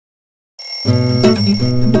When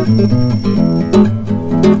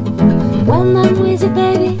I'm with you,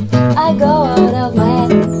 baby, I go out of my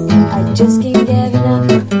head. I just can't get enough,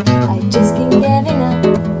 I just can't get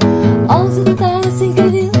enough. All the time I think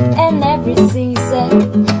of you and everything you said.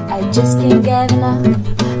 I just can't get enough,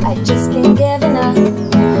 I just can't get enough.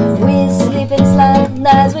 We sleep and slide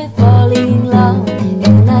as we